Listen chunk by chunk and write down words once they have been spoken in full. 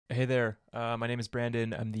Hey there, my name is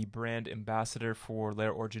Brandon. I'm the brand ambassador for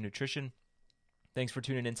Lair Origin Nutrition. Thanks for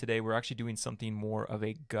tuning in today. We're actually doing something more of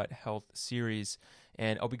a gut health series,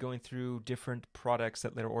 and I'll be going through different products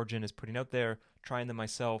that Lair Origin is putting out there, trying them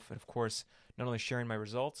myself, and of course, not only sharing my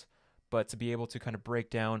results, but to be able to kind of break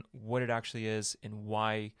down what it actually is and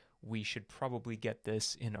why we should probably get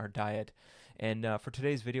this in our diet. And for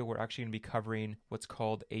today's video, we're actually going to be covering what's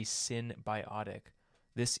called a synbiotic.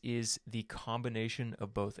 This is the combination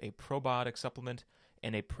of both a probiotic supplement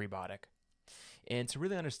and a prebiotic. And to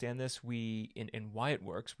really understand this, and why it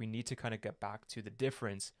works, we need to kind of get back to the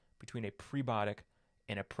difference between a prebiotic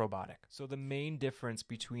and a probiotic. So the main difference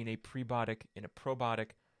between a prebiotic and a probiotic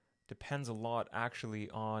depends a lot actually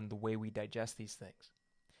on the way we digest these things.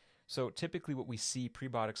 So typically what we see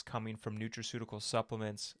prebiotics coming from nutraceutical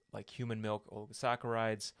supplements like human milk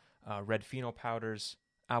oligosaccharides, red pheno powders,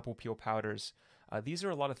 apple peel powders. These are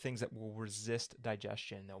a lot of things that will resist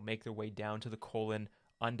digestion. They'll make their way down to the colon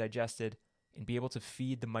undigested and be able to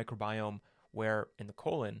feed the microbiome where in the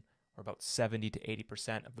colon, where about 70 to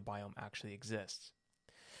 80% of the biome actually exists.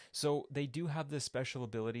 So they do have this special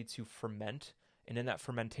ability to ferment, and in that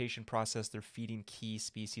fermentation process, they're feeding key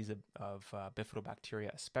species of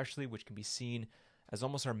bifidobacteria, especially, which can be seen as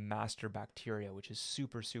almost our master bacteria, which is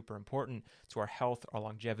super, super important to our health, our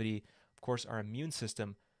longevity, of course, our immune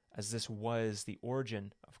system, as this was the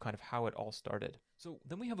origin of kind of how it all started. So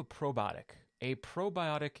then we have a probiotic. A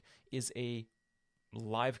probiotic is a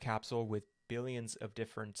live capsule with billions of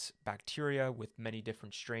different bacteria with many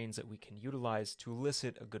different strains that we can utilize to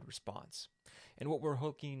elicit a good response. And what we're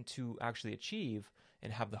hoping to actually achieve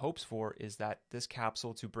and have the hopes for is that this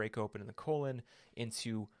capsule to break open in the colon and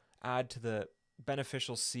to add to the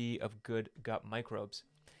beneficial sea of good gut microbes.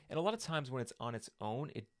 And a lot of times when it's on its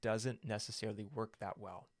own, it doesn't necessarily work that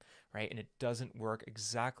well, right? And it doesn't work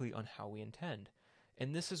exactly on how we intend.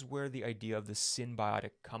 And this is where the idea of the synbiotic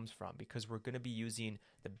comes from, because we're going to be using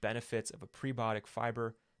the benefits of a prebiotic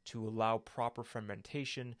fiber to allow proper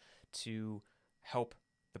fermentation to help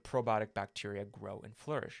the probiotic bacteria grow and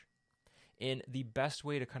flourish. And the best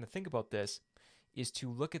way to kind of think about this is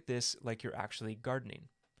to look at this like you're actually gardening.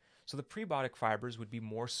 So the prebiotic fibers would be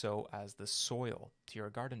more so as the soil to your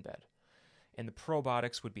garden bed. And the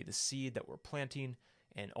probiotics would be the seed that we're planting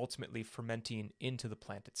and ultimately fermenting into the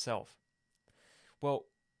plant itself. Well,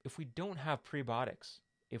 if we don't have prebiotics,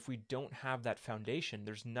 if we don't have that foundation,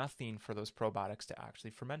 there's nothing for those probiotics to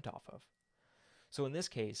actually ferment off of. So in this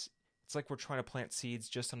case, it's like we're trying to plant seeds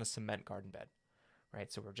just on a cement garden bed,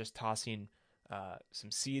 right? So we're just tossing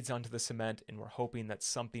some seeds onto the cement and we're hoping that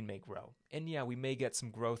something may grow. And yeah, we may get some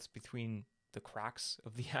growth between the cracks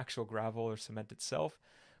of the actual gravel or cement itself,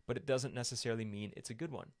 but it doesn't necessarily mean it's a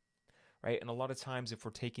good one, right? And a lot of times if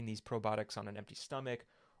we're taking these probiotics on an empty stomach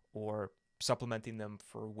or supplementing them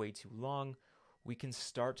for way too long, we can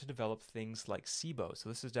start to develop things like SIBO. So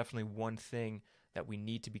this is definitely one thing that we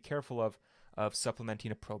need to be careful of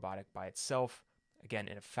supplementing a probiotic by itself, again,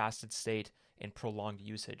 in a fasted state and prolonged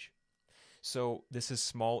usage. So this is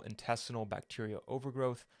small intestinal bacterial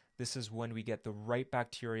overgrowth. This is when we get the right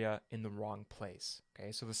bacteria in the wrong place.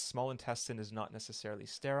 Okay, so the small intestine is not necessarily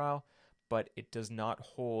sterile, but it does not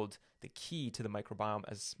hold the key to the microbiome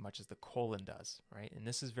as much as the colon does, right? And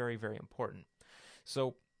this is very, very important.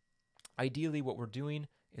 So ideally what we're doing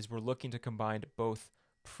is we're looking to combine both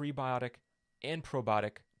prebiotic and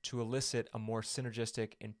probiotic to elicit a more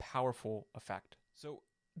synergistic and powerful effect. So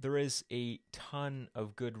there is a ton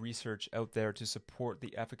of good research out there to support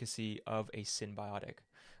the efficacy of a synbiotic.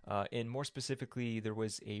 And more specifically, there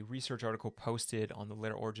was a research article posted on the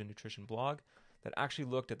Lair Origin Nutrition blog that actually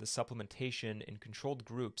looked at the supplementation in controlled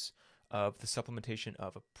groups of the supplementation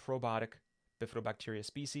of a probiotic bifidobacteria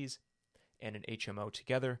species and an HMO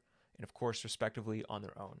together, and of course, respectively, on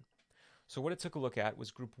their own. So what it took a look at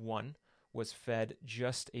was group 1 was fed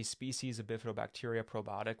just a species of bifidobacteria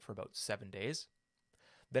probiotic for about 7 days.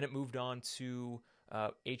 Then it moved on to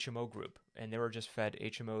HMO group, and they were just fed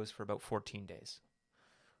HMOs for about 14 days.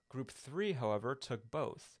 Group 3, however, took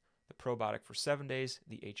both, the probiotic for 7 days,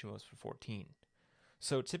 the HMOs for 14.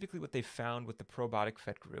 So typically what they found with the probiotic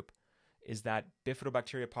fed group is that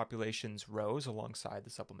bifidobacteria populations rose alongside the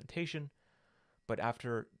supplementation, but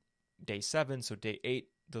after day 7, so day 8,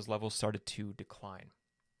 those levels started to decline.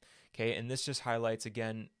 Okay, and this just highlights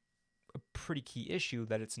again a pretty key issue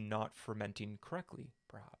that it's not fermenting correctly,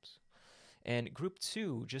 perhaps. And group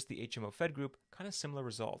 2, just the HMO fed group, kind of similar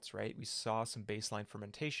results, right? We saw some baseline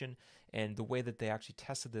fermentation, and the way that they actually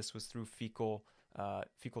tested this was through fecal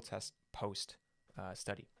test post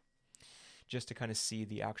study, just to kind of see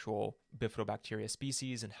the actual bifidobacteria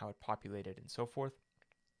species and how it populated and so forth.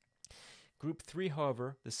 Group 3,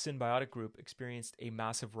 however, the symbiotic group, experienced a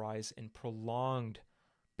massive rise in prolonged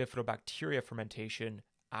bifidobacteria fermentation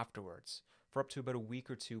afterwards for up to about a week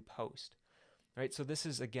or two post. Right? So this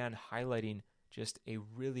is again highlighting just a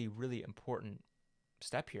really, really important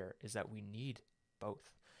step here, is that we need both.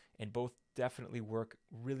 And both definitely work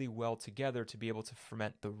really well together to be able to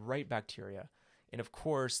ferment the right bacteria. And of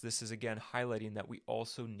course, this is again highlighting that we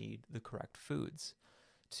also need the correct foods.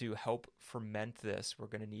 To help ferment this, we're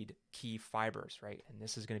going to need key fibers, right? And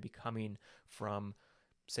this is going to be coming from,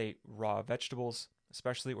 say, raw vegetables,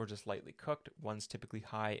 especially, or just lightly cooked, ones typically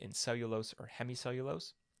high in cellulose or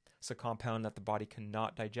hemicellulose. It's a compound that the body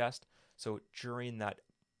cannot digest. So during that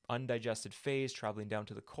undigested phase, traveling down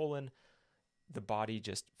to the colon, the body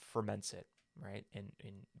just ferments it, right? And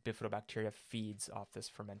bifidobacteria feeds off this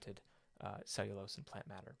fermented cellulose and plant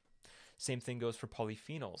matter. Same thing goes for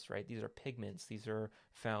polyphenols, right? These are pigments. These are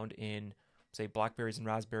found in, say, blackberries and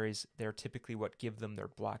raspberries. They're typically what give them their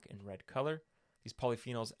black and red color. These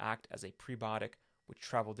polyphenols act as a prebiotic, which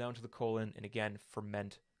travel down to the colon and again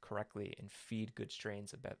ferment correctly and feed good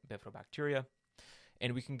strains of bifidobacteria.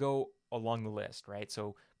 And we can go along the list, right?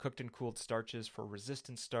 So cooked and cooled starches for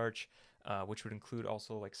resistant starch, which would include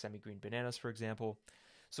also like semi-green bananas, for example.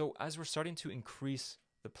 So as we're starting to increase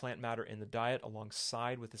the plant matter in the diet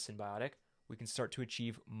alongside with the symbiotic, we can start to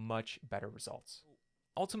achieve much better results.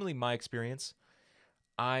 Ultimately, my experience,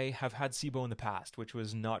 I have had SIBO in the past, which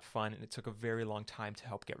was not fun, and it took a very long time to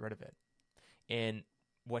help get rid of it. And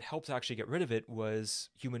what helped actually get rid of it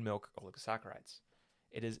was human milk oligosaccharides.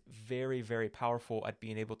 It is very, very powerful at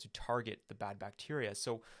being able to target the bad bacteria.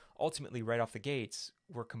 So ultimately, right off the gates,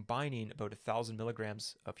 we're combining about 1,000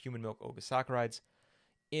 milligrams of human milk oligosaccharides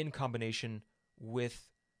in combination with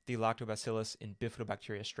the lactobacillus and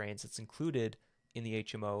bifidobacteria strains that's included in the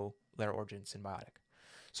HMO layer origin symbiotic.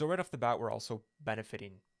 So right off the bat, we're also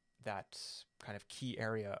benefiting that kind of key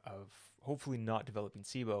area of hopefully not developing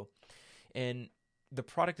SIBO. And the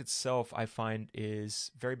product itself, I find, is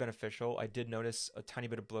very beneficial. I did notice a tiny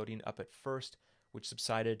bit of bloating up at first, which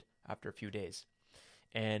subsided after a few days.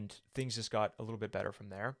 And things just got a little bit better from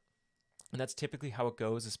there. And that's typically how it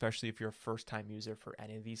goes, especially if you're a first-time user for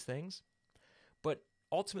any of these things. But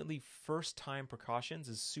ultimately, first-time precautions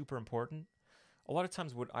is super important. A lot of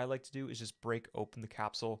times what I like to do is just break open the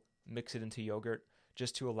capsule, mix it into yogurt,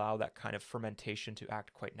 just to allow that kind of fermentation to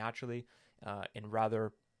act quite naturally, and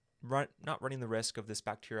rather not running the risk of this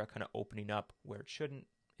bacteria kind of opening up where it shouldn't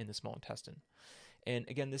in the small intestine. And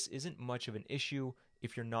again, this isn't much of an issue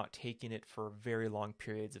if you're not taking it for very long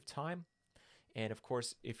periods of time. And of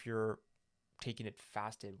course, if you're taking it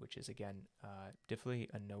fasted, which is again definitely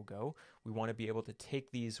a no-go. We want to be able to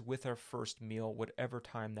take these with our first meal, whatever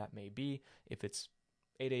time that may be. If it's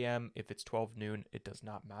 8 a.m., if it's 12 noon, it does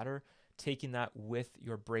not matter. Taking that with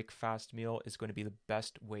your breakfast meal is going to be the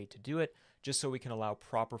best way to do it, just so we can allow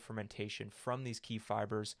proper fermentation from these key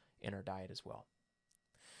fibers in our diet as well.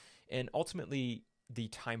 And ultimately, the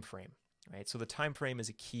time frame, right? So the time frame is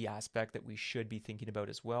a key aspect that we should be thinking about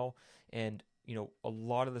as well. And a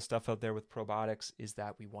lot of the stuff out there with probiotics is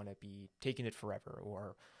that we want to be taking it forever,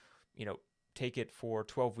 or, take it for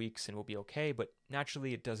 12 weeks and we'll be okay. But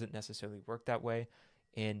naturally, it doesn't necessarily work that way.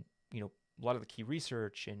 And, a lot of the key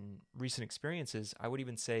research and recent experiences, I would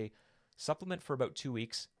even say supplement for about 2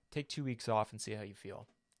 weeks, take 2 weeks off and see how you feel.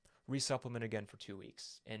 Resupplement again for 2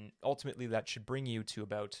 weeks. And ultimately, that should bring you to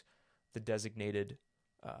about the designated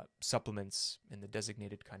supplements in the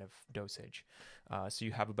designated kind of dosage. So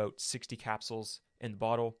you have about 60 capsules in the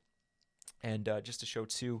bottle. And just to show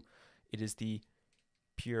too, it is the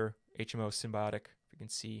PureHMO Synbiotic. If you can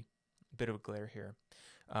see a bit of a glare here.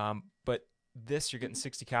 But this, you're getting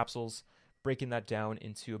 60 capsules, breaking that down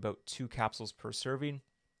into about 2 capsules per serving.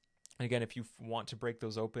 And again, if you want to break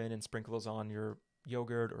those open and sprinkle those on your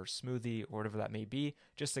yogurt or smoothie or whatever that may be,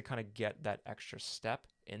 just to kind of get that extra step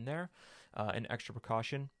in there, an extra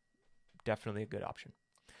precaution, definitely a good option.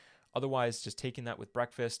 Otherwise, just taking that with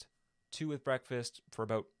breakfast, 2 with breakfast for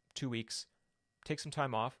about 2 weeks, take some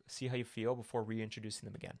time off, see how you feel before reintroducing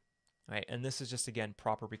them again. All right? And this is just, again,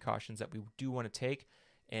 proper precautions that we do want to take,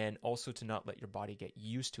 and also to not let your body get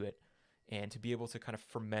used to it, and to be able to kind of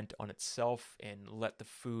ferment on itself and let the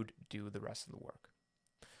food do the rest of the work.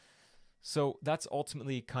 So that's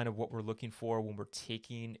ultimately kind of what we're looking for when we're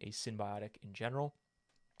taking a symbiotic in general.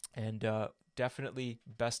 And definitely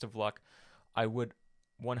best of luck. I would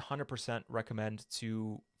 100% recommend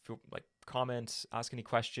to comment, ask any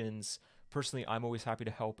questions. Personally, I'm always happy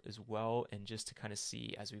to help as well. And just to kind of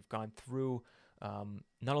see, as we've gone through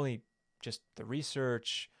not only just the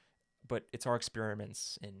research, but it's our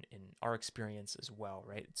experiments in our experience as well,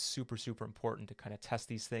 right? It's super, super important to kind of test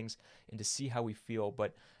these things and to see how we feel.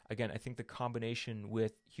 But again, I think the combination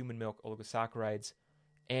with human milk oligosaccharides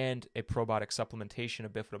and a probiotic supplementation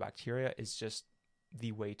of bifidobacteria is just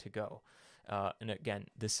the way to go. And again,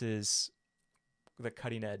 this is the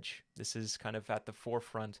cutting edge. This is kind of at the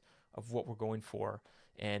forefront of what we're going for.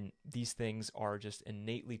 And these things are just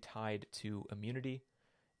innately tied to immunity.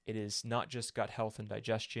 It is not just gut health and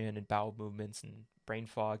digestion and bowel movements and brain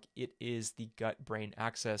fog. It is the gut brain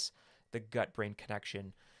axis, the gut brain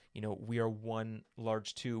connection. We are one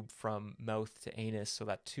large tube from mouth to anus, so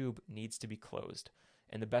that tube needs to be closed.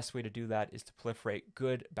 And the best way to do that is to proliferate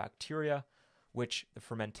good bacteria, which the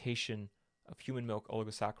fermentation of human milk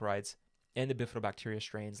oligosaccharides and the bifidobacteria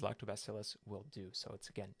strains, lactobacillus, will do. So it's,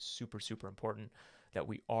 again, super, super important that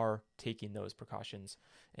we are taking those precautions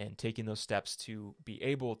and taking those steps to be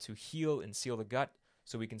able to heal and seal the gut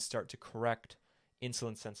so we can start to correct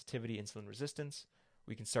insulin sensitivity, insulin resistance.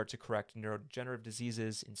 We can start to correct neurodegenerative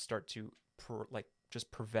diseases and start to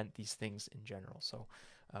just prevent these things in general. So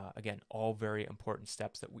again, all very important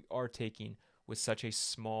steps that we are taking with such a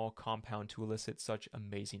small compound to elicit such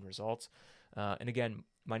amazing results. And again,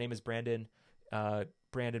 my name is Brandon,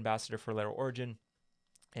 brand ambassador for Lera Origin,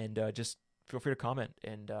 and just feel free to comment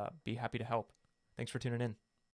and be happy to help. Thanks for tuning in.